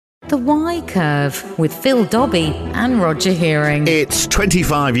The Y-Curve with Phil Dobby and Roger Hearing. It's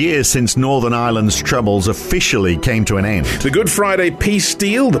 25 years since Northern Ireland's troubles officially came to an end. The Good Friday peace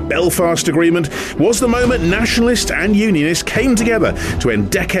deal, the Belfast Agreement, was the moment nationalists and unionists came together to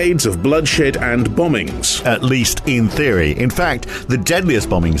end decades of bloodshed and bombings. At least in theory. In fact, the deadliest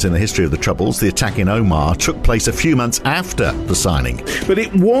bombings in the history of the Troubles, the attack in Omagh, took place a few months after the signing. But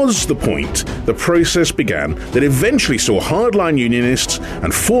it was the point the process began that eventually saw hardline unionists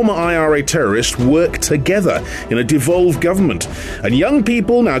and former IRA terrorists work together in a devolved government. And young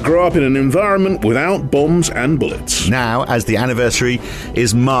people now grow up in an environment without bombs and bullets. Now, as the anniversary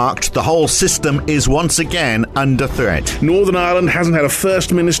is marked, the whole system is once again under threat. Northern Ireland hasn't had a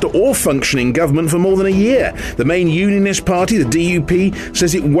First Minister or functioning government for more than a year. The main unionist party, the DUP,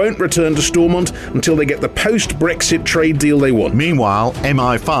 says it won't return to Stormont until they get the post-Brexit trade deal they want. Meanwhile,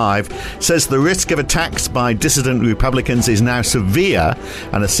 MI5 says the risk of attacks by dissident Republicans is now severe,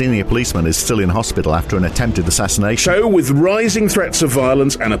 and a senior policeman is still in hospital after an attempted assassination. So, with rising threats of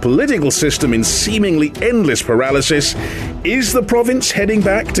violence and a political system in seemingly endless paralysis, is the province heading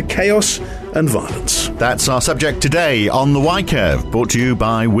back to chaos and violence? That's our subject today on The Y-Curve, brought to you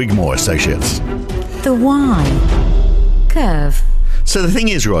by Wigmore Associates. The Y-Curve. So the thing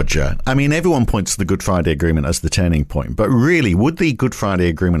is, Roger, I mean, everyone points to the Good Friday Agreement as the turning point, but really, would the Good Friday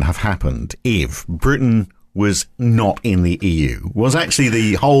Agreement have happened if Britain was not in the EU? Was actually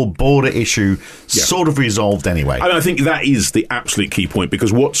the whole border issue sort of resolved anyway? I think that is the absolute key point,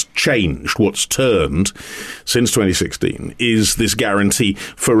 because what's changed, what's turned since 2016 is this guarantee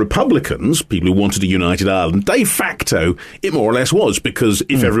for Republicans, people who wanted a united Ireland. De facto, it more or less was, because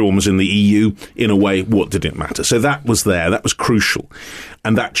if everyone was in the EU, in a way, what did it matter? So that was there, that was crucial.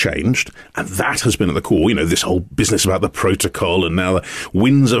 And that changed, and that has been at the core. You know, this whole business about the protocol and now the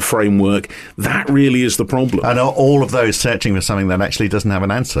Windsor framework, that really is the problem. And are all of those searching for something that actually doesn't have an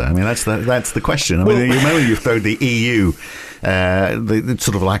answer? I mean, that's the question. I mean, the moment you throw the EU,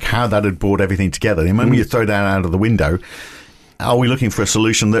 sort of like how that had brought everything together, the moment you throw that out of the window, are we looking for a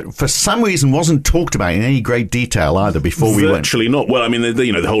solution that, for some reason, wasn't talked about in any great detail either before we went? Virtually not. Well, I mean,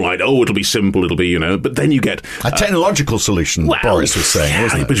 the whole idea, it'll be simple, it'll be, but then you get a technological solution, Boris was saying,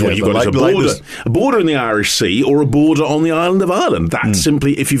 wasn't it? But what you've got is a border in the Irish Sea or a border on the island of Ireland. That's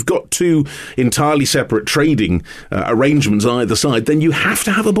simply, if you've got two entirely separate trading arrangements either side, then you have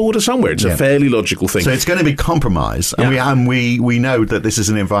to have a border somewhere. It's a fairly logical thing. So it's going to be compromise, and we know that this is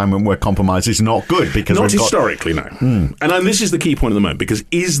an environment where compromise is not good, because not historically, no. And this is the key point at the moment, because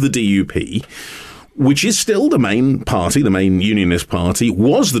is the DUP, which is still the main party, the main unionist party,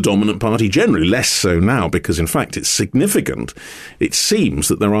 was the dominant party generally, less so now, because in fact it's significant. It seems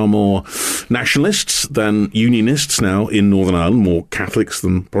that there are more nationalists than unionists now in Northern Ireland, more Catholics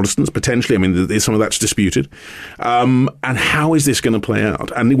than Protestants, potentially. I mean, some of that's disputed. And how is this going to play out?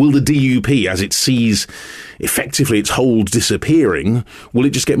 And will the DUP, as it sees effectively its hold disappearing, will it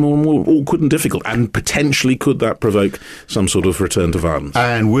just get more and more awkward and difficult? And potentially could that provoke some sort of return to violence?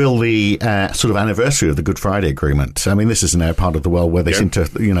 And will the sort of anniversary of the Good Friday Agreement, I mean, this is now part of the world where they seem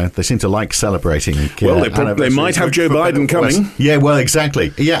to like celebrating. Well, they might have Joe Biden coming. Yeah, well,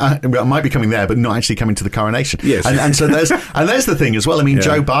 exactly. Yeah, it might be coming there, but not actually coming to the coronation. Yes. And so there's the thing as well. I mean,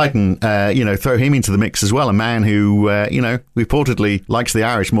 Joe Biden, throw him into the mix as well. A man who, reportedly likes the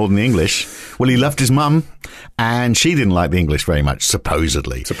Irish more than the English. Well, he loved his mum, and she didn't like the English very much,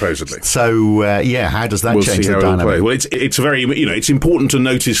 supposedly. So, how does that change the dynamic? Well, it's very, it's important to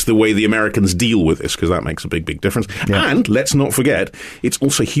notice the way the Americans deal with this, because that makes a big, big difference. Yeah. And let's not forget, it's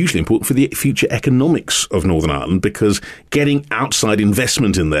also hugely important for the future economics of Northern Ireland, because getting outside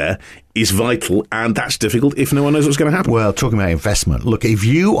investment in there is vital, and that's difficult if no one knows what's going to happen. Well, talking about investment, look, if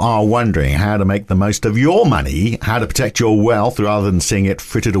you are wondering how to make the most of your money, how to protect your wealth rather than seeing it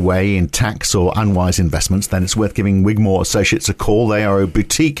frittered away in tax or unwise investments, then it's worth giving Wigmore Associates a call. They are a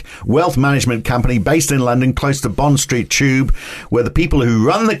boutique wealth management company based in London, close to Bond Street Tube, where the people who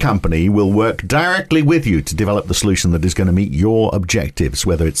run the company will work directly with you to develop the solution that is going to meet your objectives,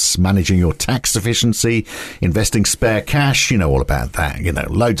 whether it's managing your tax efficiency, investing spare cash, all about that,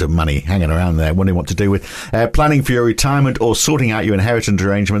 loads of money hanging around there, wondering what to do with, planning for your retirement or sorting out your inheritance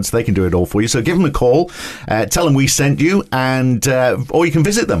arrangements. They can do it all for you. So give them a call, tell them we sent you, and or you can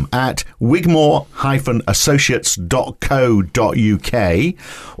visit them at wigmore-associates.co.uk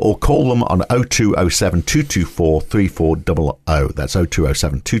or call them on 0207 224 3400. That's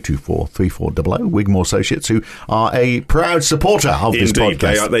 0207 224 3400. Wigmore Associates, who are a proud supporter of this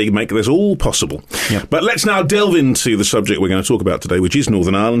podcast. They make this all possible. Yep. But let's now delve into the subject we're going to talk about today, which is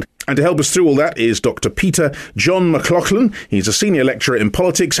Northern Ireland. And to help us through all that is Dr. Peter John McLaughlin. He's a senior lecturer in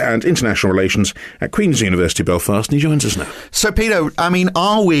politics and international relations at Queen's University Belfast, and he joins us now. So, Peter, I mean,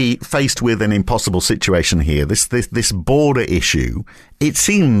 are we faced with an impossible situation here? This border issue, it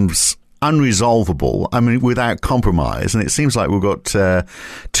seems unresolvable, I mean, without compromise. And it seems like we've got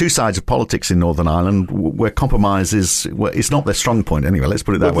two sides of politics in Northern Ireland where compromise is, well, it's not their strong point anyway, let's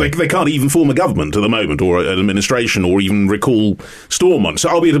put it that way. They can't even form a government at the moment, or an administration, or even recall Stormont. So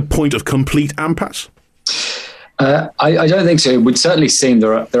are we at a point of complete impasse? I don't think so. It would certainly seem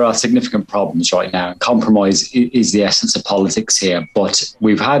there are significant problems right now. Compromise is the essence of politics here, but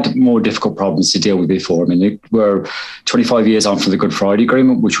we've had more difficult problems to deal with before. I mean, we're 25 years on from the Good Friday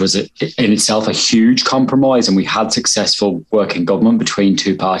Agreement, which was in itself a huge compromise, and we had successful working government between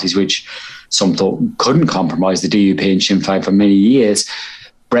two parties, which some thought couldn't compromise, the DUP and Sinn Féin, for many years.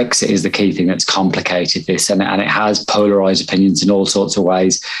 Brexit is the key thing that's complicated this, and it has polarised opinions in all sorts of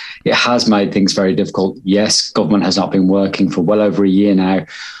ways. It has made things very difficult. Yes, government has not been working for well over a year now,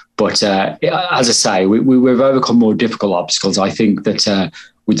 but as I say, we've overcome more difficult obstacles. I think that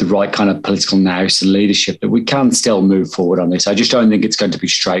with the right kind of political nous and leadership, that we can still move forward on this. I just don't think it's going to be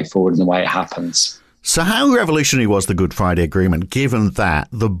straightforward in the way it happens. So how revolutionary was the Good Friday Agreement, given that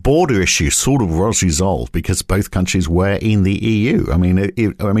the border issue sort of was resolved because both countries were in the EU? I mean,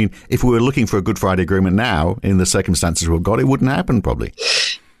 if we were looking for a Good Friday Agreement now, in the circumstances we've got, it wouldn't happen, probably.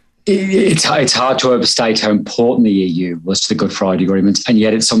 It's hard to overstate how important the EU was to the Good Friday Agreement, and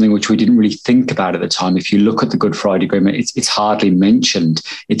yet it's something which we didn't really think about at the time. If you look at the Good Friday Agreement, it's hardly mentioned.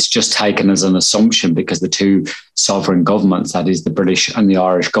 It's just taken as an assumption because the two sovereign governments, that is the British and the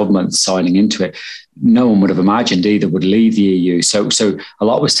Irish governments, signing into it, no one would have imagined either would leave the EU. So a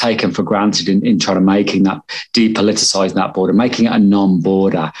lot was taken for granted in trying to making that, depoliticising that border, making it a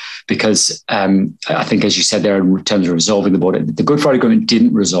non-border. Because I think, as you said there, in terms of resolving the border, the Good Friday Agreement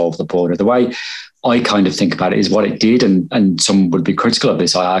didn't resolve the border. The way I kind of think about it is what it did, and some would be critical of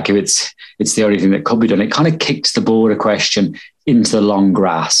this. I argue it's the only thing that could be done. It kind of kicked the border question into the long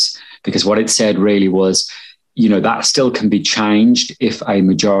grass, because what it said really was, you know, that still can be changed if a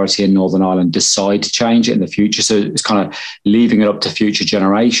majority in Northern Ireland decide to change it in the future. So it's kind of leaving it up to future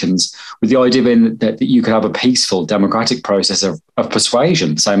generations, with the idea being that you could have a peaceful democratic process of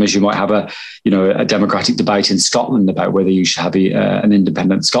persuasion, same as you might have a democratic debate in Scotland about whether you should have an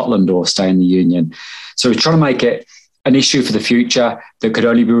independent Scotland or stay in the Union. So it's trying to make it an issue for the future that could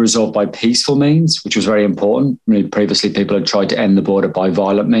only be resolved by peaceful means, which was very important. I mean, previously people had tried to end the border by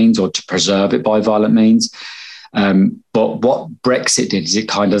violent means or to preserve it by violent means. But what Brexit did is it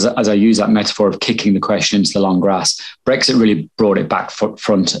kind of, as I use that metaphor of kicking the question into the long grass, Brexit really brought it back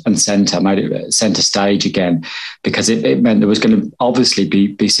front and centre, made it centre stage again, because it meant there was going to obviously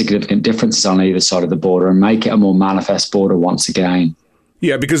be significant differences on either side of the border and make it a more manifest border once again.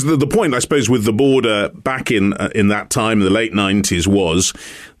 Yeah, because the point, I suppose, with the border back in that time, in the late 90s, was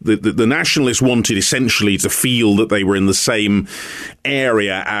the nationalists wanted essentially to feel that they were in the same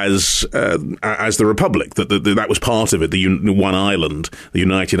area as the Republic, that was part of it, the one island, the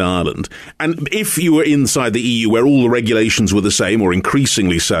United Ireland. And if you were inside the EU where all the regulations were the same, or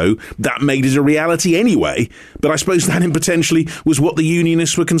increasingly so, that made it a reality anyway. But I suppose that in potentially was what the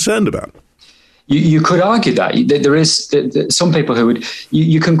unionists were concerned about. You could argue that there is some people who would.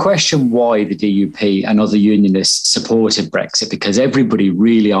 You can question why the DUP and other unionists supported Brexit, because everybody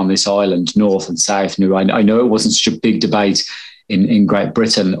really on this island, north and south, knew. I know it wasn't such a big debate in Great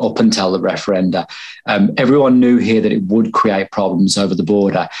Britain up until the referenda. Everyone knew here that it would create problems over the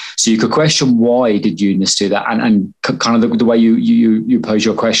border. So you could question why did unionists do that, and kind of the way you pose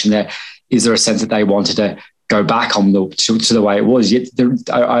your question there. Is there a sense that they wanted to go back on to the way it was? Yet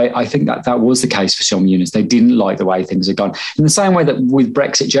I think that was the case for some unions. They didn't like the way things had gone. In the same way that with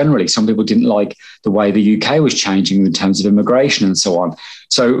Brexit generally, some people didn't like the way the UK was changing in terms of immigration and so on.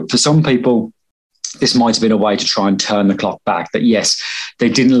 So for some people, this might have been a way to try and turn the clock back, that yes, they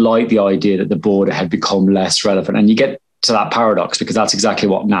didn't like the idea that the border had become less relevant. And you get to that paradox because that's exactly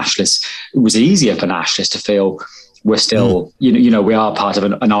what nationalists, it was easier for nationalists to feel we're still, we are part of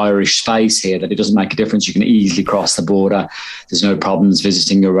an Irish space here, that it doesn't make a difference. You can easily cross the border. There's no problems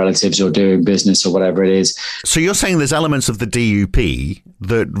visiting your relatives or doing business or whatever it is. So you're saying there's elements of the DUP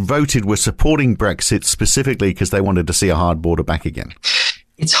that were supporting Brexit specifically because they wanted to see a hard border back again?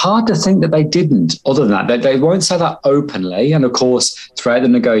 It's hard to think that they didn't. Other than that, they won't say that openly. And of course, throughout the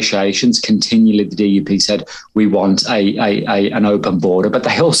negotiations, continually the DUP said we want an open border, but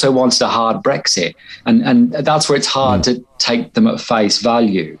they also wanted a hard Brexit, and that's where it's hard to take them at face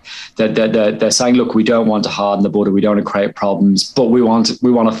value. They're saying, look, we don't want to harden the border, we don't want to create problems, but we want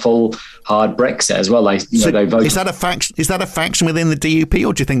a full hard Brexit as well. They vote. Is that a faction within the DUP,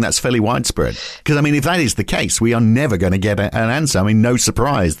 or do you think that's fairly widespread? Because I mean, if that is the case, we are never going to get an answer. I mean, no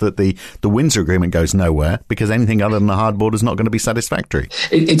surprise that the Windsor Agreement goes nowhere, because anything other than a hard border is not going to be satisfactory.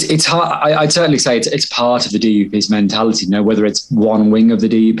 It's hard. I'd certainly say it's part of the DUP's mentality. Whether it's one wing of the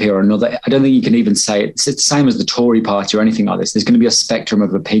DUP or another, I don't think you can even say it's the same as the Tory party or anything like this. There's going to be a spectrum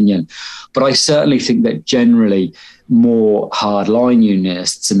of opinion, but I certainly think that generally more hardline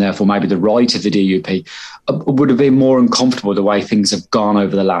unionists, and therefore maybe the right of the DUP, would have been more uncomfortable with the way things have gone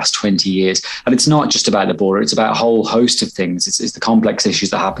over the last 20 years. And it's not just about the border, it's about a whole host of things. It's the complex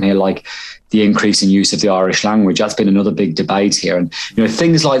issues that happen here, like the increase in use of the Irish language. That's been another big debate here. And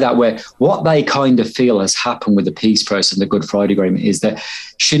things like that, where what they kind of feel has happened with the peace process and the Good Friday Agreement is that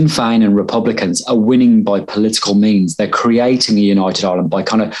Sinn Féin and Republicans are winning by political means. They're creating a united Ireland by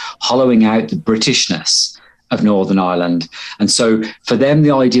kind of hollowing out the Britishness of Northern Ireland. And so for them,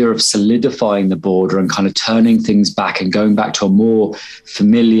 the idea of solidifying the border and kind of turning things back and going back to a more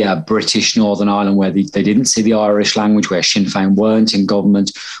familiar British Northern Ireland, where they didn't see the Irish language, where Sinn Féin weren't in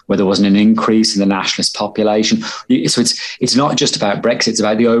government, where there wasn't an increase in the nationalist population. So it's not just about Brexit, it's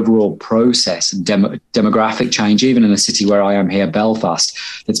about the overall process and demographic change, even in a city where I am here, Belfast,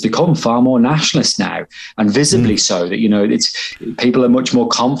 that's become far more nationalist now, and visibly so, that, it's people are much more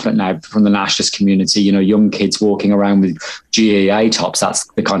confident now from the nationalist community, young kids walking around with GAA tops. That's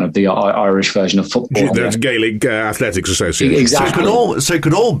the kind of the Irish version of football. That's Gaelic Athletics Association. Exactly. So it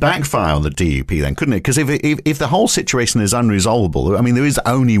could all backfire on the DUP then, couldn't it? Because if the whole situation is unresolvable, I mean, there is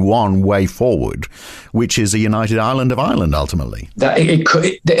only one way forward, which is a united Ireland of Ireland, ultimately.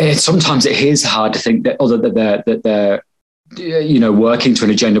 Sometimes it is hard to think that they're working to an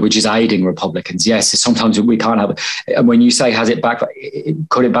agenda which is aiding Republicans. Yes, sometimes we can't have it. And when you say, has it backfired?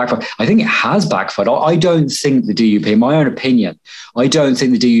 Could it backfire? I think it has backfired. I don't think the DUP, in my own opinion, I don't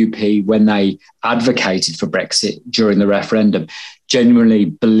think the DUP, when they advocated for Brexit during the referendum, genuinely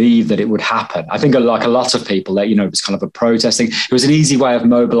believed that it would happen. I think, like a lot of people, that, it was kind of a protesting. It was an easy way of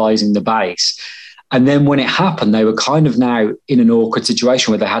mobilising the base. And then when it happened, they were kind of now in an awkward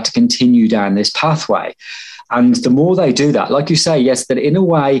situation where they had to continue down this pathway. And the more they do that, like you say, yes, that in a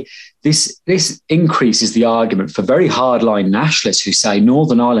way, this increases the argument for very hardline nationalists who say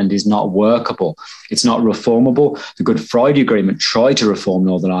Northern Ireland is not workable. It's not reformable. The Good Friday Agreement tried to reform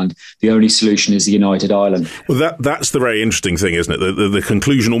Northern Ireland. The only solution is the united Ireland. Well, that's the very interesting thing, isn't it? The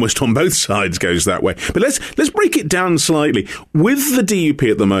conclusion almost on both sides goes that way. But let's break it down slightly. With the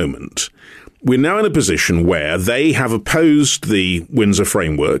DUP at the moment, we're now in a position where they have opposed the Windsor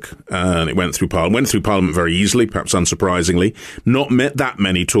framework, and it went through Parliament very easily, perhaps unsurprisingly. Not that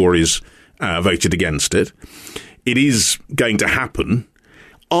many Tories voted against it. It is going to happen.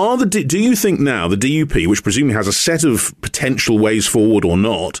 Do you think now the DUP, which presumably has a set of potential ways forward or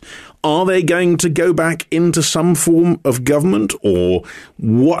not, are they going to go back into some form of government, or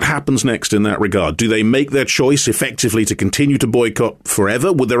what happens next in that regard? Do they make their choice effectively to continue to boycott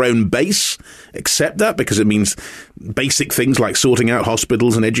forever? Would their own base accept that because it means basic things like sorting out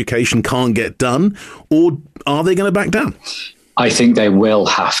hospitals and education can't get done? Or are they going to back down? I think they will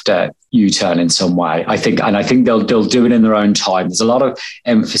have to U-turn in some way. I think they'll do it in their own time. There's a lot of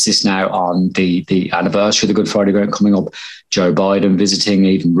emphasis now on the anniversary of the Good Friday Agreement coming up, Joe Biden visiting,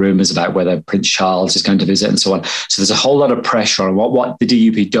 even rumours about whether Prince Charles is going to visit and so on. So there's a whole lot of pressure on what the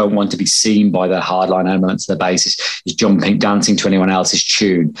DUP don't want to be seen by the hardline elements of the basis is dancing to anyone else's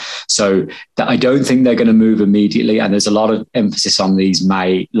tune. So I don't think they're going to move immediately. And there's a lot of emphasis on these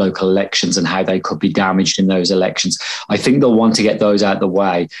May local elections and how they could be damaged in those elections. I think they'll want to get those out of the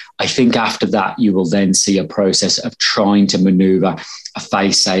way. I think after that, you will then see a process of trying to manoeuvre a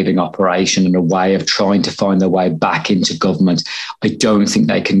face-saving operation and a way of trying to find their way back into government. I don't think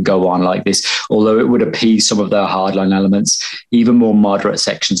they can go on like this, although it would appease some of their hardline elements, even more moderate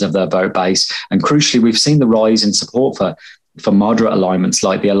sections of their vote base. And crucially, we've seen the rise in support for moderate alignments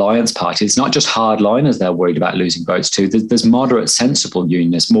like the Alliance Party. It's not just hardliners they're worried about losing votes to. There's moderate, sensible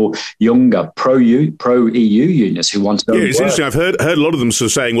unionists, more younger, pro-EU unionists who want to go. Yeah, it's interesting. I've heard a lot of them sort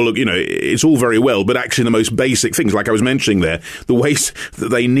of saying, well, look, it's all very well, but actually the most basic things, like I was mentioning there, the ways that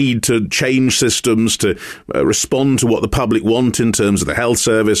they need to change systems to respond to what the public want in terms of the health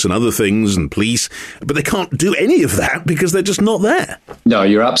service and other things and police, but they can't do any of that because they're just not there. No,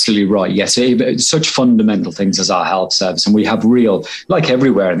 you're absolutely right. Yes, such fundamental things as our health service, and we have real, like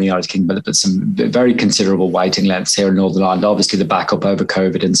everywhere in the United Kingdom, but some very considerable waiting lengths here in Northern Ireland, obviously the backup over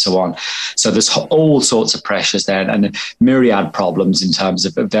COVID and so on. So there's all sorts of pressures there and myriad problems in terms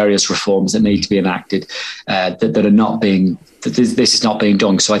of various reforms that need to be enacted that are not being, that this is not being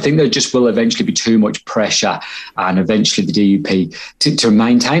done. So I think there just will eventually be too much pressure, and eventually the DUP to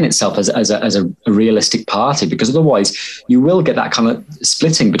maintain itself as a realistic party, because otherwise you will get that kind of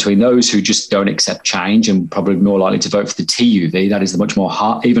splitting between those who just don't accept change and probably more likely to vote for the TUV, that is the much more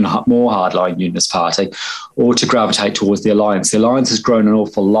even more hardline unionist party, or to gravitate towards the Alliance. The Alliance has grown an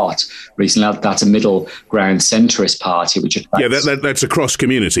awful lot recently. That's a middle ground centrist party, which that's a cross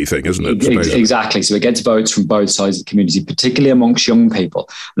community thing, isn't it? Exactly. So it gets votes from both sides of the community, particularly amongst young people.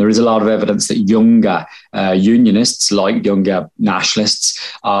 There is a lot of evidence that younger unionists, like younger nationalists,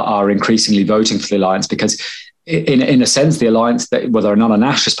 are increasingly voting for the Alliance because, in a sense, the Alliance, whether they're not a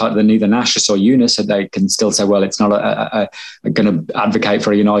nationalist party, they're neither nationalist or unionist, so they can still say, well, it's not going to advocate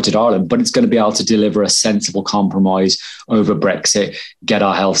for a united Ireland, but it's going to be able to deliver a sensible compromise over Brexit, get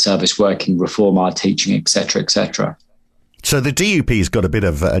our health service working, reform our teaching, etc., etc. So the DUP's got a bit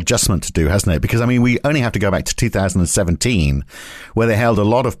of adjustment to do, hasn't it? Because, I mean, we only have to go back to 2017, where they held a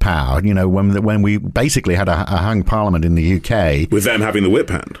lot of power, you know, when we basically had a hung parliament in the UK. With them having the whip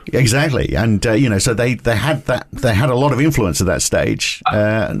hand. Exactly. And, you know, so they had a lot of influence at that stage.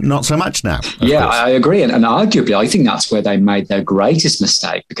 Not so much now. Yeah, I agree. And arguably, I think that's where they made their greatest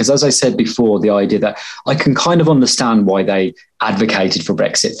mistake. Because as I said before, the idea that I can kind of understand why they advocated for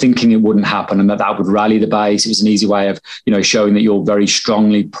Brexit, thinking it wouldn't happen and that would rally the base. It was an easy way of, you know, showing that you're very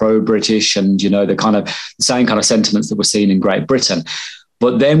strongly pro-British and, you know, the same kind of sentiments that were seen in Great Britain.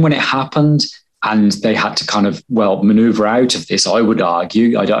 But then when it happened and they had to kind of, maneuver out of this, I would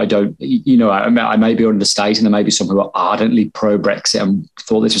argue, I don't, you know, I may be understating, there may be some who are ardently pro-Brexit and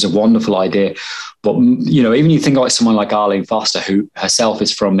thought this was a wonderful idea. But, you know, even you think like someone like Arlene Foster, who herself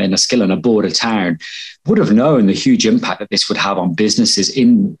is from Enniskillen, a border town, would have known the huge impact that this would have on businesses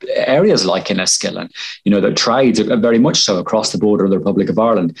in areas like Enniskillen, you know, that trades are very much so across the border of the Republic of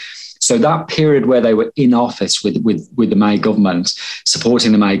Ireland. So that period where they were in office with the May government,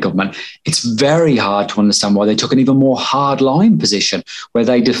 supporting the May government, it's very hard to understand why they took an even more hardline position, where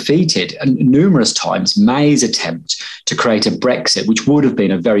they defeated numerous times May's attempt to create a Brexit, which would have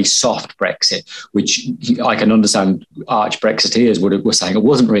been a very soft Brexit, which I can understand arch Brexiteers were saying it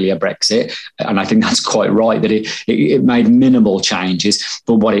wasn't really a Brexit. And I think that's quite right, that it made minimal changes.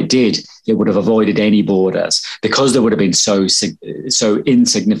 But what it did, it would have avoided any borders, because there would have been so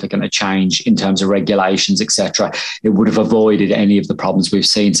insignificant a change in terms of regulations, etc. It would have avoided any of the problems we've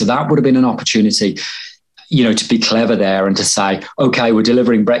seen. So that would have been an opportunity, you know, to be clever there and to say, okay, we're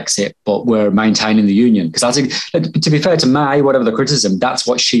delivering Brexit, but we're maintaining the union. Because to be fair to May, whatever the criticism, that's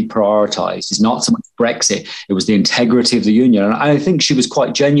what she prioritised. It's not so much Brexit, it was the integrity of the union. And I think she was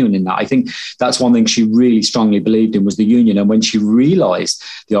quite genuine in that. I think that's one thing she really strongly believed in, was the union. And when she realised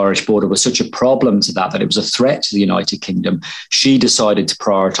the Irish border was such a problem to that it was a threat to the United Kingdom, she decided to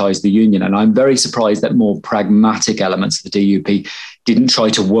prioritise the union. And I'm very surprised that more pragmatic elements of the DUP didn't try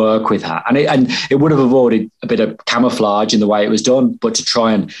to work with her. And it would have avoided a bit of camouflage in the way it was done, but to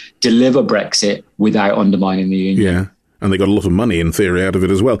try and deliver Brexit without undermining the union. Yeah. And they got a lot of money, in theory, out of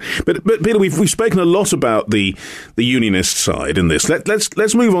it as well. But Peter, we've spoken a lot about the unionist side in this.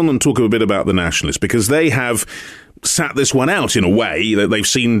 Let's move on and talk a bit about the nationalists, because they have sat this one out in a way that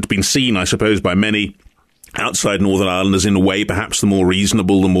they've been seen, I suppose, by many outside Northern Ireland as, in a way, perhaps the more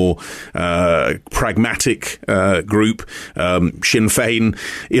reasonable, the more pragmatic group. Sinn Féin,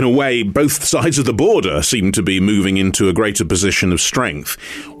 in a way, both sides of the border seem to be moving into a greater position of strength.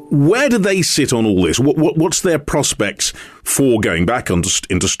 Where do they sit on all this? What's their prospects for going back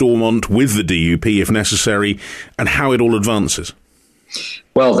into Stormont with the DUP, if necessary, and how it all advances?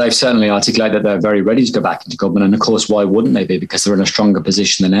 Well, they've certainly articulated that they're very ready to go back into government. And of course, why wouldn't they be? Because they're in a stronger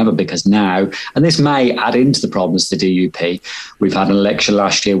position than ever. Because now, and this may add into the problems of the DUP, we've had an election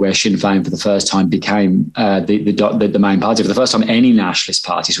last year where Sinn Féin for the first time became the main party. For the first time, any nationalist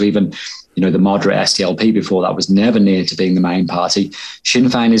party, so even, you know, the moderate SDLP before that was never near to being the main party. Sinn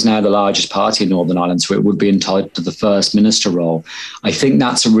Féin is now the largest party in Northern Ireland, so it would be entitled to the first minister role. I think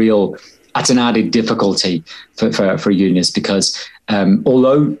that's an added difficulty for unionists, because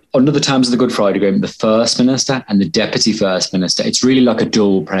although under the terms of the Good Friday Agreement, the First Minister and the Deputy First Minister, it's really like a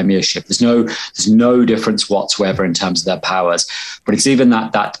dual premiership. There's no difference whatsoever in terms of their powers. But it's even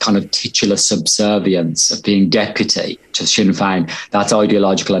that kind of titular subservience of being deputy to Sinn Féin, that's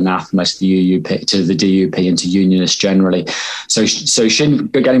ideological anathema to the DUP and to unionists generally. So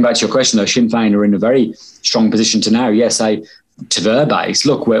getting back to your question, though, Sinn Féin are in a very strong position to now, yes, to their base,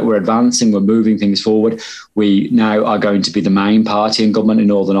 look, we're advancing, we're moving things forward. We now are going to be the main party in government in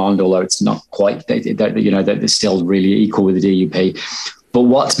Northern Ireland, although it's not quite, they're still really equal with the DUP. But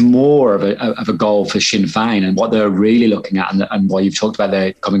what's more of a goal for Sinn Féin, and what they're really looking at, and why you've talked about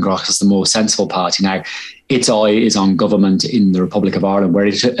they're coming across as the more sensible party now, its eye is on government in the Republic of Ireland, where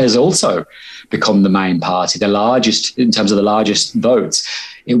it has also become the main party, the largest in terms of the largest votes.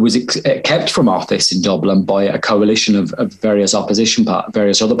 It was kept from office in Dublin by a coalition of various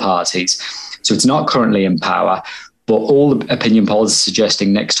various other parties. So it's not currently in power. But all the opinion polls are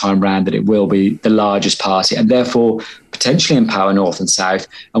suggesting next time round that it will be the largest party, and therefore potentially empower North and South,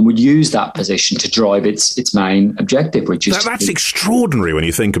 and would use that position to drive its main objective, which is... That's extraordinary when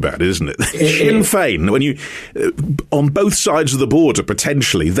you think about it, isn't it? Sinn Féin, when you on both sides of the border,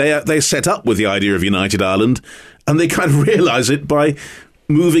 potentially, they're set up with the idea of United Ireland, and they kind of realise it by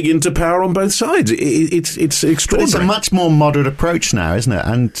moving into power on both sides. It's extraordinary. But it's a much more moderate approach now, isn't it?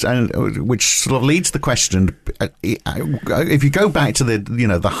 And which sort of leads the question: if you go back to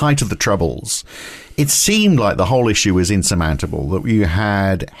the height of the Troubles, it seemed like the whole issue was insurmountable. That you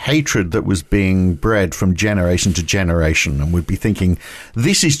had hatred that was being bred from generation to generation, and we'd be thinking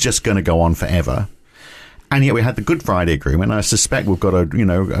this is just going to go on forever. And yet we had the Good Friday Agreement. And I suspect we've got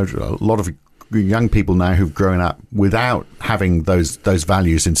a lot of young people now who've grown up without having those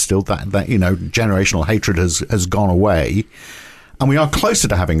values instilled, that generational hatred has gone away, and we are closer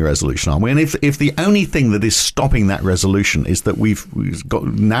to having a resolution, aren't we? And if the only thing that is stopping that resolution is that we've got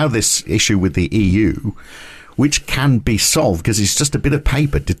now this issue with the EU, which can be solved because it's just a bit of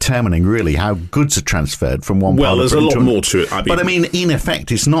paper determining really how goods are transferred from one part of there's a lot more to it. But I mean, in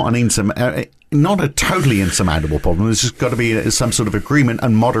effect, it's not not a totally insurmountable problem. There's just got to be some sort of agreement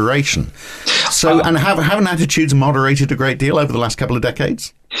and moderation. So, and haven't attitudes moderated a great deal over the last couple of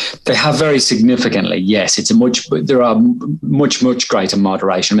decades? They have very significantly, yes. There are much greater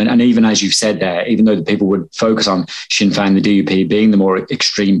moderation. And even as you've said there, even though the people would focus on Sinn Féin, the DUP being the more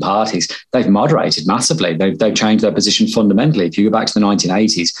extreme parties, they've moderated massively. They've changed their position fundamentally. If you go back to the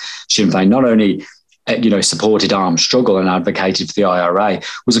 1980s, Sinn Féin not only supported armed struggle and advocated for the IRA,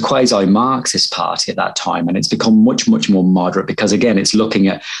 was a quasi-Marxist party at that time. And it's become much more moderate because, again, it's looking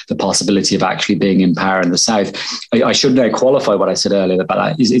at the possibility of actually being in power in the South. I should now qualify what I said earlier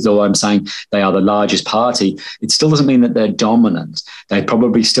about that. Is although I'm saying they are the largest party, it still doesn't mean that they're dominant. They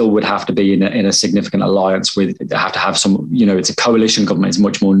probably still would have to be in a significant alliance with, they have to have some, it's a coalition government. It's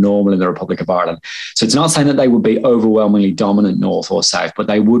much more normal in the Republic of Ireland. So it's not saying that they would be overwhelmingly dominant North or South, but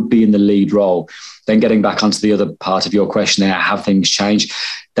they would be in the lead role. Then getting back onto the other part of your question there, have things changed?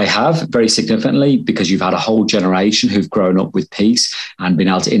 They have very significantly, because you've had a whole generation who've grown up with peace and been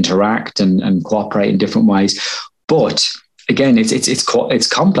able to interact and cooperate in different ways. But again, it's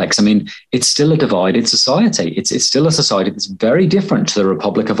complex. I mean, it's still a divided society. It's still a society that's very different to the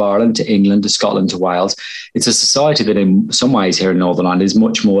Republic of Ireland, to England, to Scotland, to Wales. It's a society that in some ways here in Northern Ireland is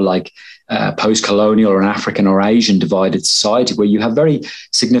much more like post-colonial or an African or Asian divided society, where you have very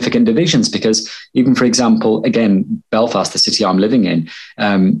significant divisions. Because even, for example, again, Belfast, the city I'm living in,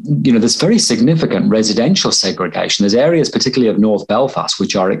 there's very significant residential segregation. There's areas, particularly of North Belfast,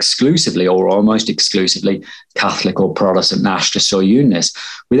 which are exclusively or almost exclusively Catholic or Protestant, nationalist or unionist.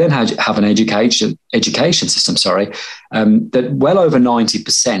 We then have an education system, that well over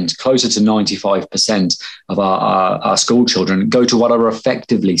 90%, closer to 95% of our school children go to what are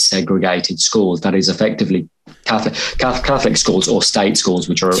effectively segregated schools. That is effectively Catholic schools or state schools,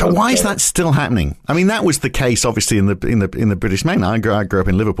 which are. So why is that still happening? I mean, that was the case, obviously, in the British mainland. I grew up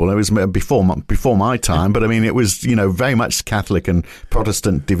in Liverpool. It was before my time, but I mean, it was very much Catholic and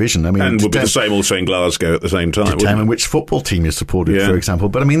Protestant division. I mean, and would be the same also in Glasgow at the same time. Determine which football team you supported, for example.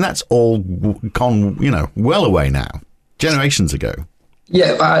 But I mean, that's all gone, well away now, generations ago.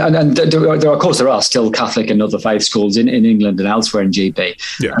 Yeah, and there are still Catholic and other faith schools in England and elsewhere in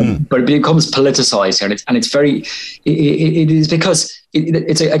GB. Yeah. But it becomes politicised here, and it is because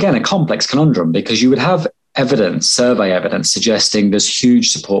it's again a complex conundrum, because you would have survey evidence suggesting there's huge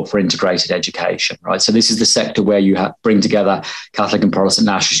support for integrated education, right? So this is the sector where you bring together Catholic and Protestant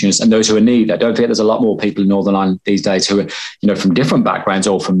nationalists and those who are in need. I don't forget there's a lot more people in Northern Ireland these days who are, from different backgrounds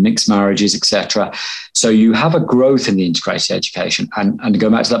or from mixed marriages, etc. So you have a growth in the integrated education. And to go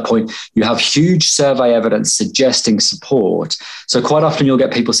back to that point, you have huge survey evidence suggesting support. So quite often you'll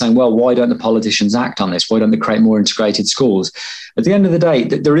get people saying, well, why don't the politicians act on this? Why don't they create more integrated schools? At the end of the day,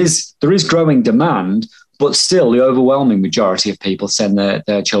 there is growing demand, but still, the overwhelming majority of people send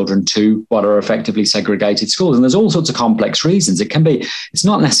their children to what are effectively segregated schools. And there's all sorts of complex reasons. It's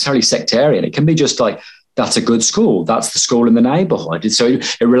not necessarily sectarian. It can be just like that's a good school. That's the school in the neighborhood. So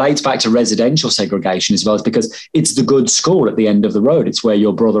it relates back to residential segregation as well, because it's the good school at the end of the road. It's where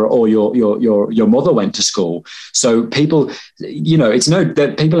your brother or your mother went to school. So people, it's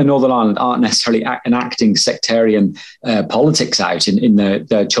that people in Northern Ireland aren't necessarily enacting sectarian politics out in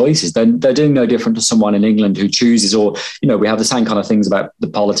their choices. They're doing no different to someone in England who chooses, or, we have the same kind of things about the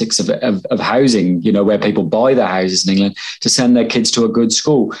politics of housing, where people buy their houses in England to send their kids to a good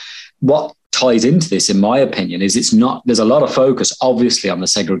school. What ties into this, in my opinion, is there's a lot of focus, obviously, on the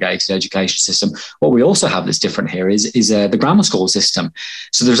segregated education system. What we also have that's different here is the grammar school system.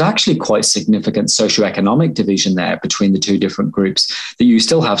 So there's actually quite significant socioeconomic division there between the two different groups, that you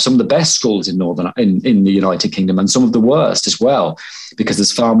still have some of the best schools in the United Kingdom and some of the worst as well, because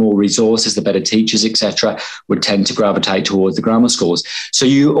there's far more resources, the better teachers, etc., would tend to gravitate towards the grammar schools. So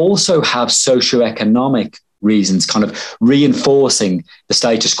you also have socioeconomic reasons kind of reinforcing the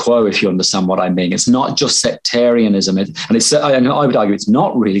status quo, if you understand what I mean. It's not just sectarianism, and I would argue it's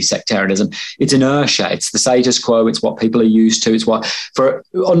not really sectarianism. It's inertia. It's the status quo. It's what people are used to. It's what, for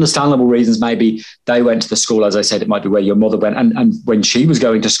understandable reasons, maybe they went to the school, as I said, it might be where your mother went, and when she was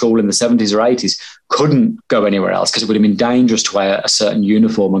going to school in the 70s or 80s, couldn't go anywhere else because it would have been dangerous to wear a certain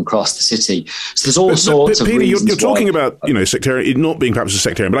uniform and cross the city. So there's all sorts of Peter, reasons. You're talking about sectarian, it not being perhaps a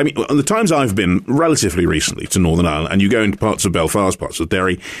sectarian, but I mean, on the times I've been relatively recently to Northern Ireland, and you go into parts of Belfast, parts of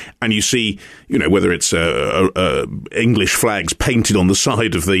Derry, and you see, whether it's English flags painted on the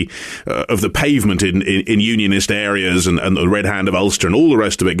side of the pavement in unionist areas, and the Red Hand of Ulster and all the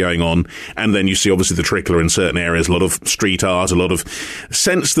rest of it going on, and then you see obviously the Tricolor in certain areas, a lot of street art, a lot of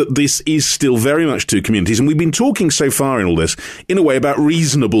sense that this is still very much two communities. And we've been talking so far in all this, in a way, about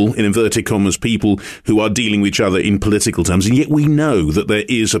reasonable, in inverted commas, people who are dealing with each other in political terms, and yet we know that there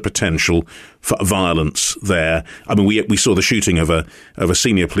is a potential for violence there. I mean, we saw the shooting of a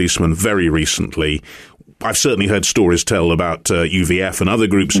senior policeman very recently. I've certainly heard stories tell about UVF and other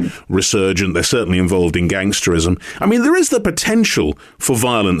groups resurgent. They're certainly involved in gangsterism. I mean, there is the potential for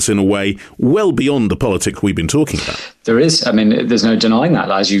violence in a way well beyond the politics we've been talking about. There is. I mean, there's no denying that.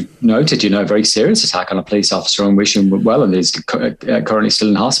 As you noted, a very serious attack on a police officer, and wish him well, and is currently still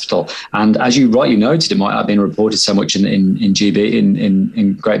in hospital. And as you rightly noted, it might have been reported so much in GB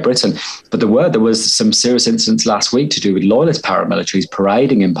in Great Britain, but there was some serious incidents last week to do with loyalist paramilitaries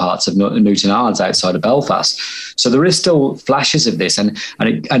parading in parts of Newton Ards outside of Belfast. So there is still flashes of this, and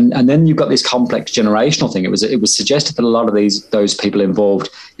then you've got this complex generational thing. It was suggested that a lot of those people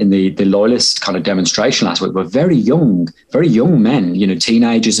involved in the loyalist kind of demonstration last week were very young men,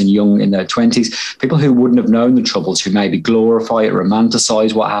 teenagers and young in their 20s, people who wouldn't have known the Troubles, who maybe glorify it,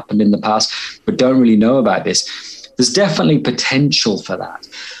 romanticize what happened in the past, but don't really know about this. There's definitely potential for that.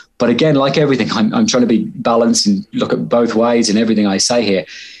 But again, like everything, I'm trying to be balanced and look at both ways in everything I say here.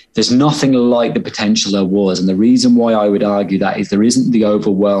 There's nothing like the potential there was. And the reason why I would argue that is there isn't the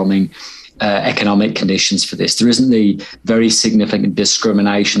overwhelming economic conditions for this. There isn't the very significant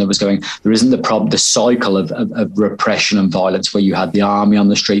discrimination that was going. There isn't the cycle of repression and violence where you had the army on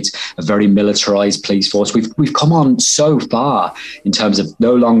the streets, a very militarized police force. We've come on so far in terms of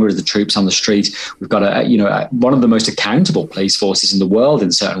no longer is the troops on the street. We've got one of the most accountable police forces in the world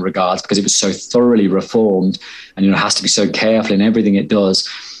in certain regards, because it was so thoroughly reformed, and it has to be so careful in everything it does.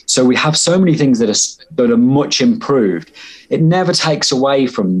 So we have so many things that are much improved. It never takes away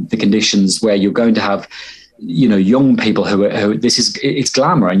from the conditions where you're going to have, young people who it's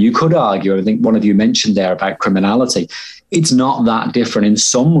glamour. And you could argue, I think one of you mentioned there about criminality. It's not that different in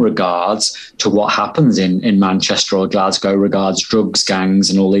some regards to what happens in Manchester or Glasgow regards drugs, gangs,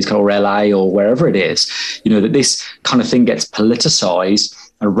 and all these, or LA or wherever it is. That this kind of thing gets politicized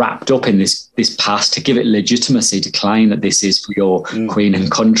and wrapped up in this past to give it legitimacy to claim that this is for your queen and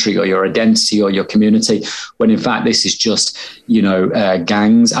country or your identity or your community, when in fact this is just,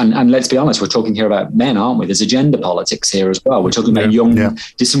 gangs. And let's be honest, we're talking here about men, aren't we? There's a gender politics here as well. We're talking about young,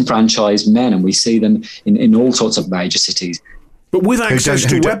 disenfranchised men, and we see them in all sorts of major cities. But with access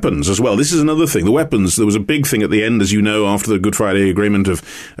to weapons as well, this is another thing. The weapons, there was a big thing at the end, as you know, after the Good Friday Agreement of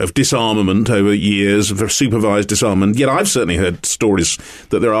disarmament over years, of supervised disarmament. Yet I've certainly heard stories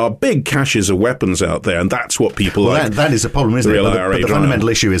that there are big caches of weapons out there, and that's what people that is a problem, isn't it? But the fundamental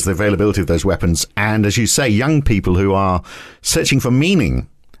issue is the availability of those weapons. And as you say, young people who are searching for meaning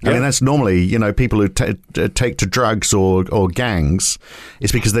I mean, that's normally, people who take to drugs or gangs.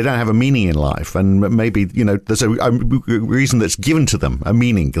 It's because they don't have a meaning in life, and maybe there's a reason that's given to them, a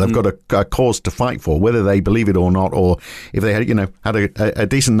meaning. They've got a cause to fight for, whether they believe it or not, or if they had a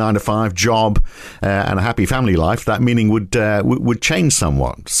decent 9-to-5 job and a happy family life, that meaning would change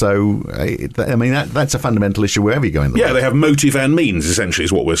somewhat. So, I mean, that's a fundamental issue wherever you go in the world. They have motive and means, essentially,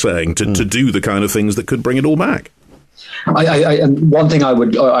 is what we're saying, to do the kind of things that could bring it all back. And one thing I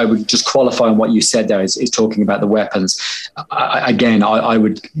would just qualify on what you said there is talking about the weapons. I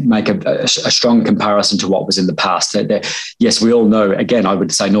would make a strong comparison to what was in the past. Yes, we all know. Again, I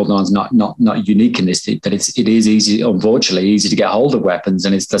would say Northern Ireland's not unique in this. That it is easy, unfortunately, easy to get hold of weapons,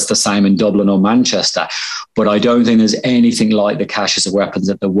 and that's the same in Dublin or Manchester. But I don't think there's anything like the caches of weapons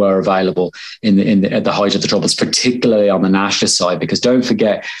that there were available at the height of the Troubles, particularly on the nationalist side. Because don't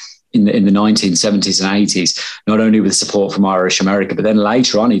forget, in the 1970s and 80s, not only with support from Irish America, but then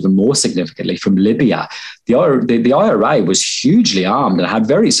later on, even more significantly, from Libya, the IRA was hugely armed and had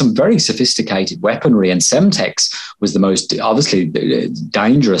some very sophisticated weaponry, and Semtex was the most obviously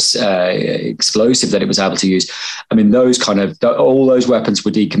dangerous explosive that it was able to use. I mean, all those weapons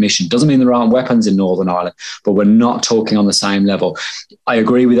were decommissioned. Doesn't mean there aren't weapons in Northern Ireland, but we're not talking on the same level. I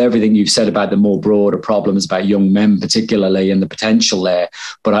agree with everything you've said about the more broader problems about young men, particularly, and the potential there.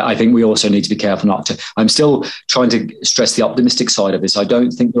 But I think we also need to be careful not to. I'm still trying to stress the optimistic side of this. I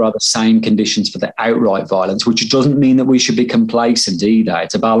don't think there are the same conditions for the outright violence, which doesn't mean that we should be complacent either.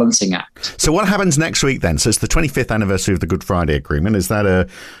 It's a balancing act. So what happens next week then? So it's the 25th anniversary of the Good Friday Agreement. Is that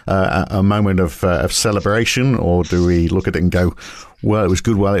a moment of celebration, or do we look at it and go, well, it was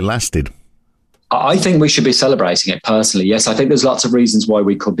good while it lasted? I think we should be celebrating it personally. Yes, I think there's lots of reasons why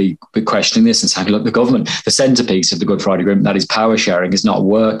we could be questioning this and saying, look, the government, the centrepiece of the Good Friday Agreement, that is power sharing, is not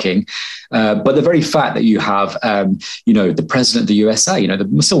working. But the very fact that you have, the president of the USA,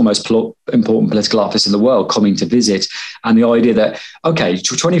 the still most important political office in the world, coming to visit, and the idea that, okay,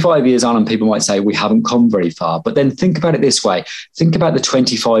 25 years on, and people might say we haven't come very far. But then think about it this way. Think about the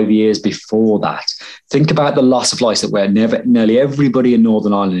 25 years before that. Think about the loss of life, that where nearly everybody in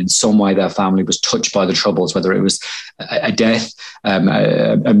Northern Ireland, in some way, their family was touched by the Troubles, whether it was a death,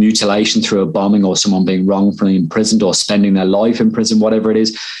 a mutilation through a bombing, or someone being wrongfully imprisoned or spending their life in prison, whatever it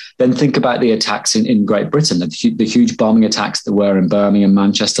is. Then think about the attacks in Great Britain, the huge bombing attacks that were in Birmingham,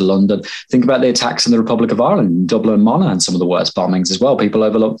 Manchester, London. Think about the attacks in the Republic of Ireland, Dublin and Monaghan, some of the worst bombings as well. People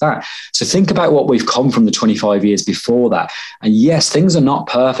overlook that. So think about what we've come from the 25 years before that. And yes, things are not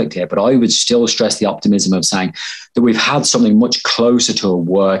perfect here, but I would still stress the optimism of saying that we've had something much closer to a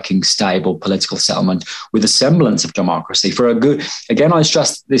working, stable political settlement with a semblance of democracy. Again, I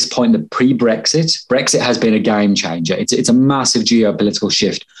stress this point that Brexit has been a game changer. It's a massive geopolitical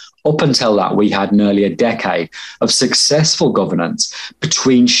shift. Up until that, we had nearly a decade of successful governance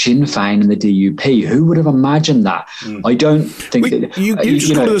between Sinn Féin and the DUP. Who would have imagined that? I don't think that... You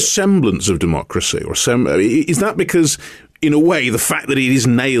just call it a semblance of democracy. Is that because, in a way, the fact that it is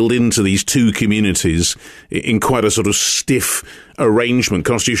nailed into these two communities in quite a sort of stiff arrangement,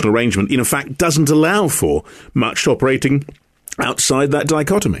 constitutional arrangement, in fact doesn't allow for much operating outside that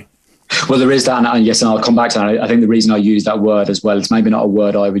dichotomy? Well, there is that, and yes, and I'll come back to that. I think the reason I use that word as well, it's maybe not a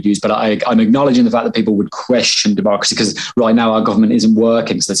word I would use, but I'm acknowledging the fact that people would question democracy, because right now our government isn't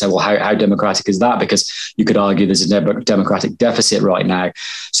working. So they say, well, how democratic is that? Because you could argue there's a democratic deficit right now.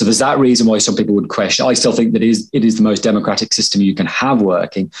 So there's that reason why some people would question. I still think that it is the most democratic system you can have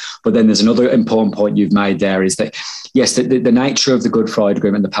working. But then there's another important point you've made there, is that, yes, the nature of the Good Friday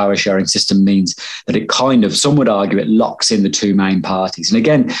Agreement, the power sharing system, means that it some would argue, it locks in the two main parties. And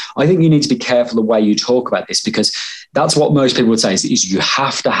again, I think you need to be careful the way you talk about this, because that's what most people would say is you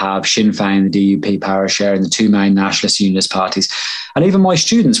have to have Sinn Féin, the DUP, power sharing, the two main nationalist unionist parties. And even my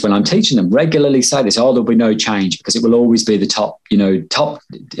students, when I'm teaching them, regularly say this, there'll be no change, because it will always be the top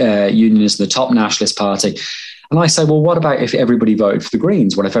unionist, the top nationalist party. And I say, well, what about if everybody voted for the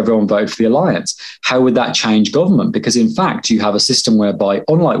Greens? What if everyone voted for the Alliance? How would that change government? Because in fact, you have a system whereby,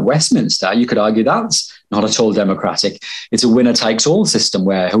 unlike Westminster, you could argue that's not at all democratic. It's a winner-takes-all system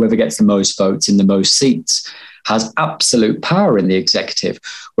where whoever gets the most votes in the most seats has absolute power in the executive.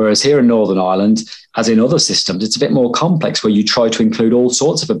 Whereas here in Northern Ireland, as in other systems, it's a bit more complex, where you try to include all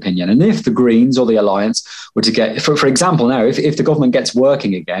sorts of opinion. And if the Greens or the Alliance were to get, for example, now, if the government gets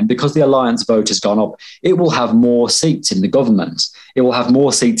working again, because the Alliance vote has gone up, it will have more seats in the government. It will have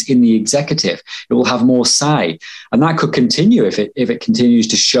more seats in the executive. It will have more say. And that could continue if it continues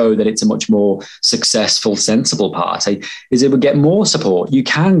to show that it's a much more successful, sensible party, is it would get more support. You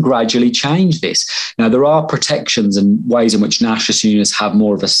can gradually change this. Now, there are protections and ways in which nationalist unionists have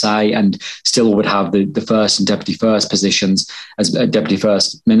more of a say and still would have have the first and deputy first positions as a deputy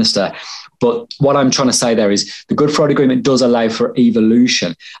first minister. But what I'm trying to say there is the Good Friday Agreement does allow for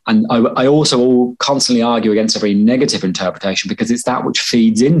evolution. And I also constantly argue against a very negative interpretation, because it's that which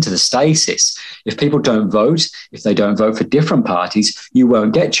feeds into the stasis. If people don't vote, if they don't vote for different parties, you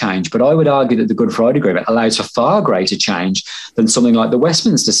won't get change. But I would argue that the Good Friday Agreement allows for far greater change than something like the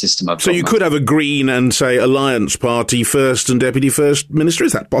Westminster system of government. You could have a Green and, say, Alliance Party first and deputy first minister.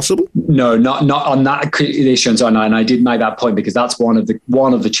 Is that possible? No, not on that issue. And I did make that point, because that's one of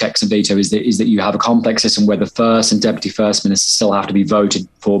the checks and veto is that you have a complex system where the first and deputy first minister still have to be voted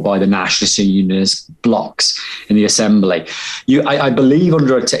for by the nationalist and unionist blocs in the assembly. I believe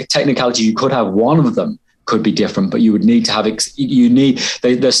under a technicality you could have one of them could be different, but you would need to have,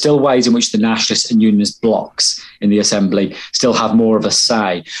 there's still ways in which the nationalist and unionist blocs in the assembly still have more of a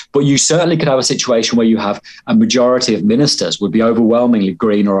say. But you certainly could have a situation where you have a majority of ministers would be overwhelmingly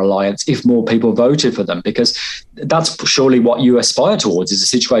Green or Alliance if more people voted for them, because that's surely what you aspire towards, is a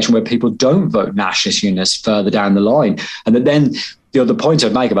situation where people don't vote nationalist unionists further down the line. And that then the other point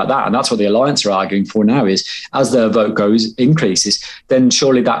I'd make about that, and that's what the Alliance are arguing for now, is as their vote increases, then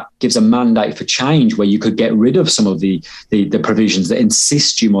surely that gives a mandate for change where you could get rid of some of the provisions that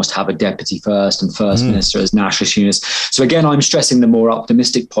insist you must have a deputy first and first minister as nationalist unionists. So again, I'm stressing the more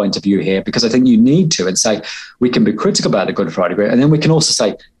optimistic point of view here, because I think you need to, and say we can be critical about the Good Friday Agreement, and then we can also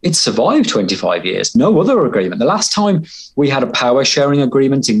say it's survived 25 years. No other agreement. The last time we had a power sharing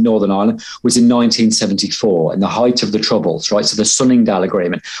agreement in Northern Ireland was in 1974, in the height of the Troubles, right? So the Sunningdale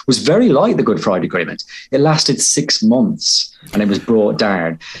Agreement was very like the Good Friday Agreement. It lasted 6 months and it was brought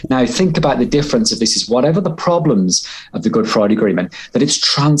down. Now, think about the difference of this is whatever the problems of the Good Friday Agreement, that it's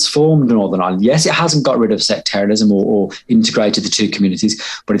transformed Northern Ireland. Yes, it hasn't got rid of sectarianism or integrated the two communities,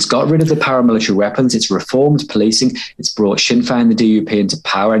 but it's got rid of the paramilitary weapons. It's reformed policing. It's brought Sinn Féin and the DUP into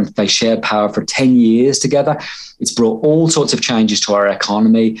power, and they shared power for 10 years together. It's brought all sorts of changes to our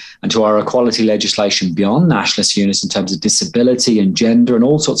economy and to our equality legislation beyond nationalist units in terms of disability and gender and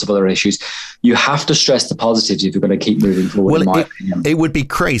all sorts of other issues. You have to stress the positives if you're going to keep moving forward, in my opinion. It would be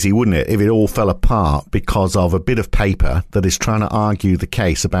crazy, wouldn't it, if it all fell apart because of a bit of paper that is trying to argue the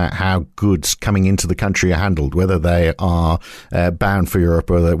case about how goods coming into the country are handled, whether they are bound for Europe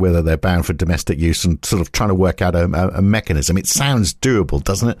or whether they're bound for domestic use, and sort of trying to work out a mechanism. It sounds doable,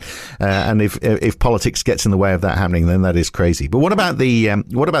 doesn't it? And if politics gets in the way of that happening, then that is crazy. But what about the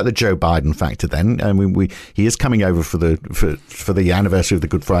Joe Biden factor then? I mean, he is coming over for the anniversary of the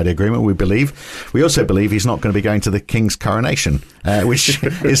Good Friday Agreement, we believe. We also believe he's not going to be going to the King's coronation, which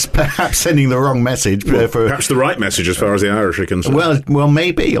is perhaps sending the wrong message. Perhaps the right message as far as the Irish are concerned. Well,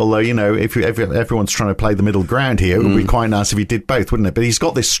 maybe. Although, if everyone's trying to play the middle ground here, it would be quite nice if he did both, wouldn't it? But he's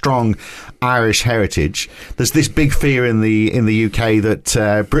got this strong Irish heritage. There's this big fear in the UK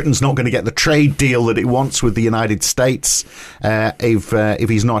that Britain's not going to get the trade deal that it wants with the United States if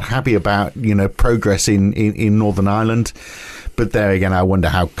he's not happy about progress in Northern Ireland. But there again, I wonder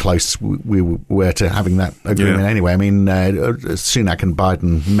how close we were to having that agreement anyway. I mean, Sunak and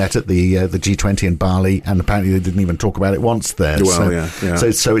Biden met at the G20 in Bali, and apparently they didn't even talk about it once there. Well,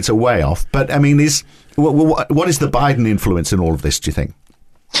 so it's a way off. But I mean, what is the Biden influence in all of this, do you think?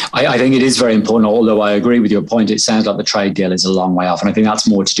 I think it is very important, although I agree with your point. It sounds like the trade deal is a long way off. And I think that's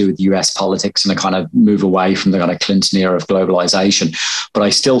more to do with US politics and a kind of move away from the kind of Clinton era of globalization. But I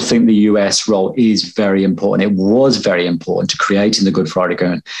still think the US role is very important. It was very important to creating the Good Friday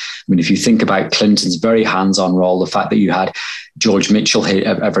Agreement. I mean, if you think about Clinton's very hands-on role, the fact that you had George Mitchell,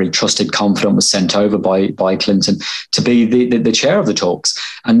 a very trusted confidant, was sent over by Clinton to be the chair of the talks.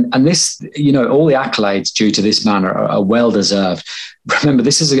 And this, all the accolades due to this man are well-deserved. Remember,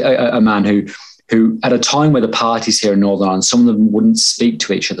 this is a man who at a time where the parties here in Northern Ireland, some of them wouldn't speak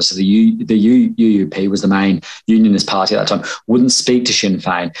to each other. So the UUP was the main unionist party at that time, wouldn't speak to Sinn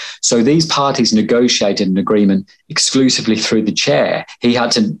Féin. So these parties negotiated an agreement exclusively through the chair. He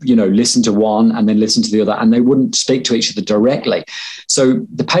had to, listen to one and then listen to the other, and they wouldn't speak to each other directly. So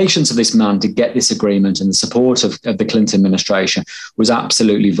the patience of this man to get this agreement and the support of the Clinton administration was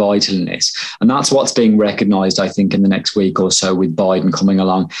absolutely vital in this. And that's what's being recognised, I think, in the next week or so with Biden coming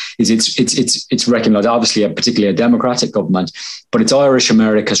along, is it's recognised, obviously, particularly a Democratic government, but it's Irish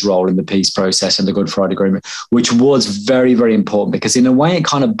America's role in the peace process and the Good Friday Agreement, which was very, very important, because in a way it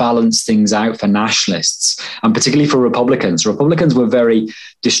kind of balanced things out for nationalists and particularly for Republicans. Republicans were very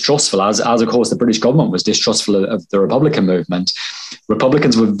distrustful, as of course the British government was distrustful of the Republican movement.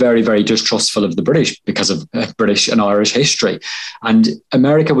 Republicans were very, very distrustful of the British because of British and Irish history. And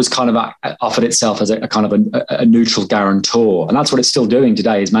America was kind of offered itself as a kind of a neutral guarantor. And that's what it's still doing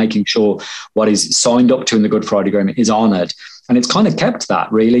today, is making sure what is signed up to in the Good Friday Agreement is honoured. And it's kind of kept that,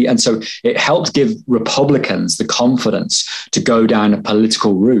 really. And so it helped give Republicans the confidence to go down a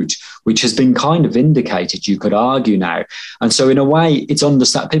political route, which has been kind of vindicated, you could argue now. And so in a way, it's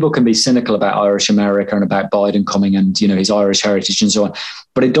understand. People can be cynical about Irish America and about Biden coming and, his Irish heritage and so on.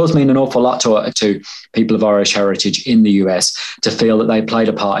 But it does mean an awful lot to people of Irish heritage in the US to feel that they played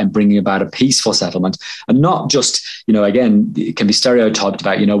a part in bringing about a peaceful settlement, and not just, again, it can be stereotyped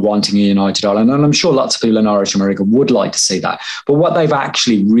about, wanting a united Ireland. And I'm sure lots of people in Irish America would like to see that. But what they've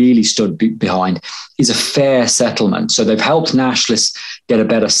actually really stood behind is a fair settlement. So they've helped nationalists get a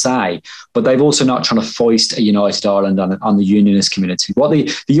better say, but they've also not trying to foist a united Ireland on the unionist community. What the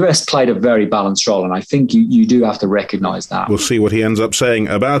US played a very balanced role, and I think you do have to recognise that. We'll see what he ends up saying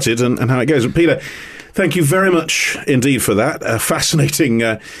about it and how it goes. But Peter, thank you very much indeed for that. A fascinating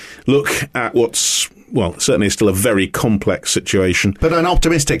look at what's, well, certainly still a very complex situation. But an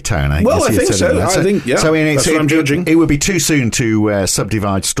optimistic tone, I Well, I think so. I think, yeah. So that's what I'm judging. It would be too soon to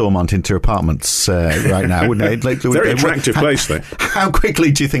subdivide Stormont into apartments right now, wouldn't it? Very attractive place, though. How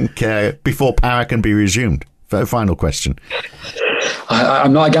quickly do you think before power can be resumed? Final question.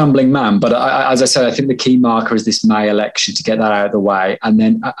 I'm not a gambling man, but as I said, I think the key marker is this May election to get that out of the way. And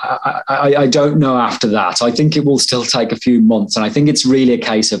then I don't know after that. I think it will still take a few months. And I think it's really a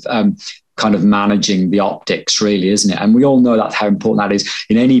case of kind of managing the optics, really, isn't it? And we all know that's how important that is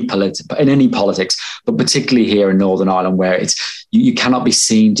in any politics, but particularly here in Northern Ireland, where it's you cannot be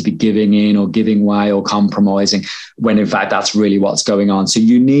seen to be giving in or giving way or compromising, when in fact that's really what's going on. So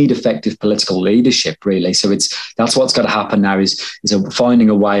you need effective political leadership, really. So that's what's got to happen now is finding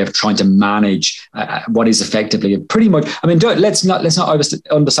a way of trying to manage what is effectively a pretty much. I mean, let's not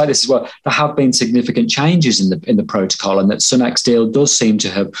understate this as well. There have been significant changes in the protocol, and that Sunak's deal does seem to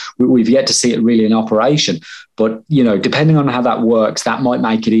have. We've yet to see it really in operation, but depending on how that works, that might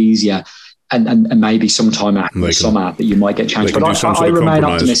make it easier. And maybe sometime after the summer that you might get changed. But I remain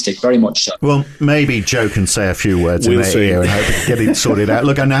optimistic, very much so. Well, maybe Joe can say a few words in their ear and hope get it sorted out.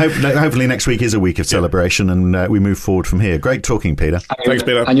 Look, and hopefully next week is a week of celebration and we move forward from here. Great talking, Peter. Thanks,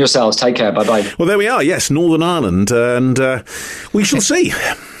 Peter. And yourselves. Take care. Bye-bye. Well, there we are. Yes, Northern Ireland. And we shall see.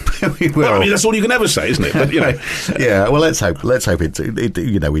 We will. Well, I mean, that's all you can ever say, isn't it? But, yeah. Well, let's hope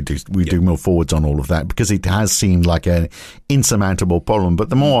we do move forwards on all of that, because it has seemed like an insurmountable problem. But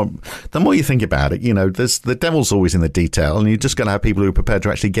the more you think about it, the devil's always in the detail, and you're just going to have people who are prepared to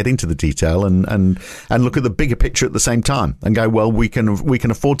actually get into the detail and look at the bigger picture at the same time and go, well, we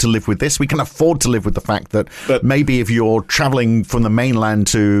can afford to live with this. We can afford to live with the fact that maybe if you're travelling from the mainland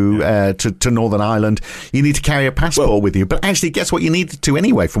to Northern Ireland, you need to carry a passport with you. But actually, guess what? You needed to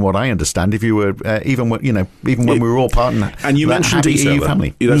anyway, from what I understand, if you were even when we were all part of and you mentioned detail, EU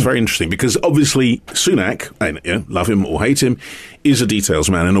family. Yeah, that's very interesting, because obviously Sunak, and love him or hate him, is a details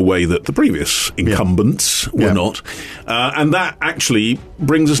man in a way that the previous incumbents were not, and that actually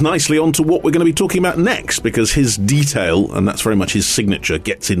brings us nicely on to what we're going to be talking about next, because his detail, and that's very much his signature,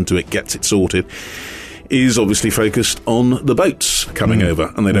 gets into it, gets it sorted, is obviously focused on the boats coming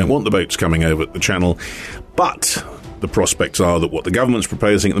over, and they don't want the boats coming over the channel, but the prospects are that what the government's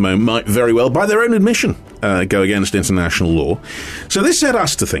proposing at the moment might very well, by their own admission, go against international law. So this set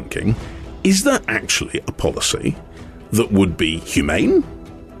us to thinking, is there actually a policy that would be humane,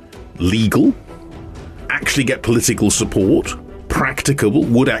 legal, actually get political support, practicable,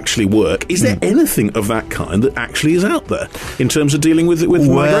 would actually work? Is there anything of that kind that actually is out there in terms of dealing with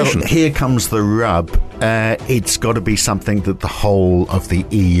migration? Here comes the rub. It's got to be something that the whole of the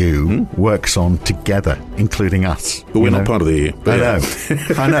EU works on together, including us. But we're not part of the EU.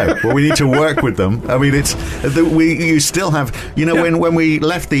 I know. Well, we need to work with them. I mean, you still have, when we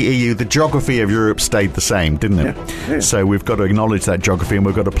left the EU, the geography of Europe stayed the same, didn't it? Yeah. So we've got to acknowledge that geography, and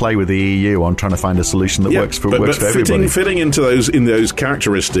we've got to play with the EU on trying to find a solution that works for everybody. Fitting into those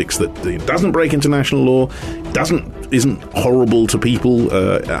characteristics that it doesn't break international law, isn't horrible to people,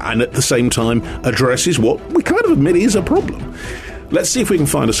 and at the same time addresses what we kind of admit is a problem. Let's see if we can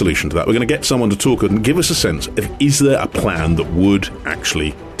find a solution to that. We're going to get someone to talk and give us a sense of, is there a plan that would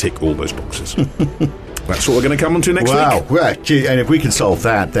actually tick all those boxes? That's what we're going to come on to next week. Wow. Right. Gee, and if we can solve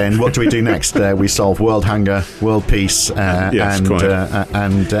that, then what do we do next? We solve world hunger, world peace, and end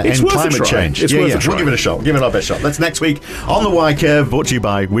climate change. It's worth a try. We'll give it a shot. Give it our best shot. That's next week on The Y Curve, brought to you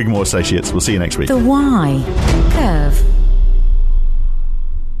by Wigmore Associates. We'll see you next week. The Y Curve.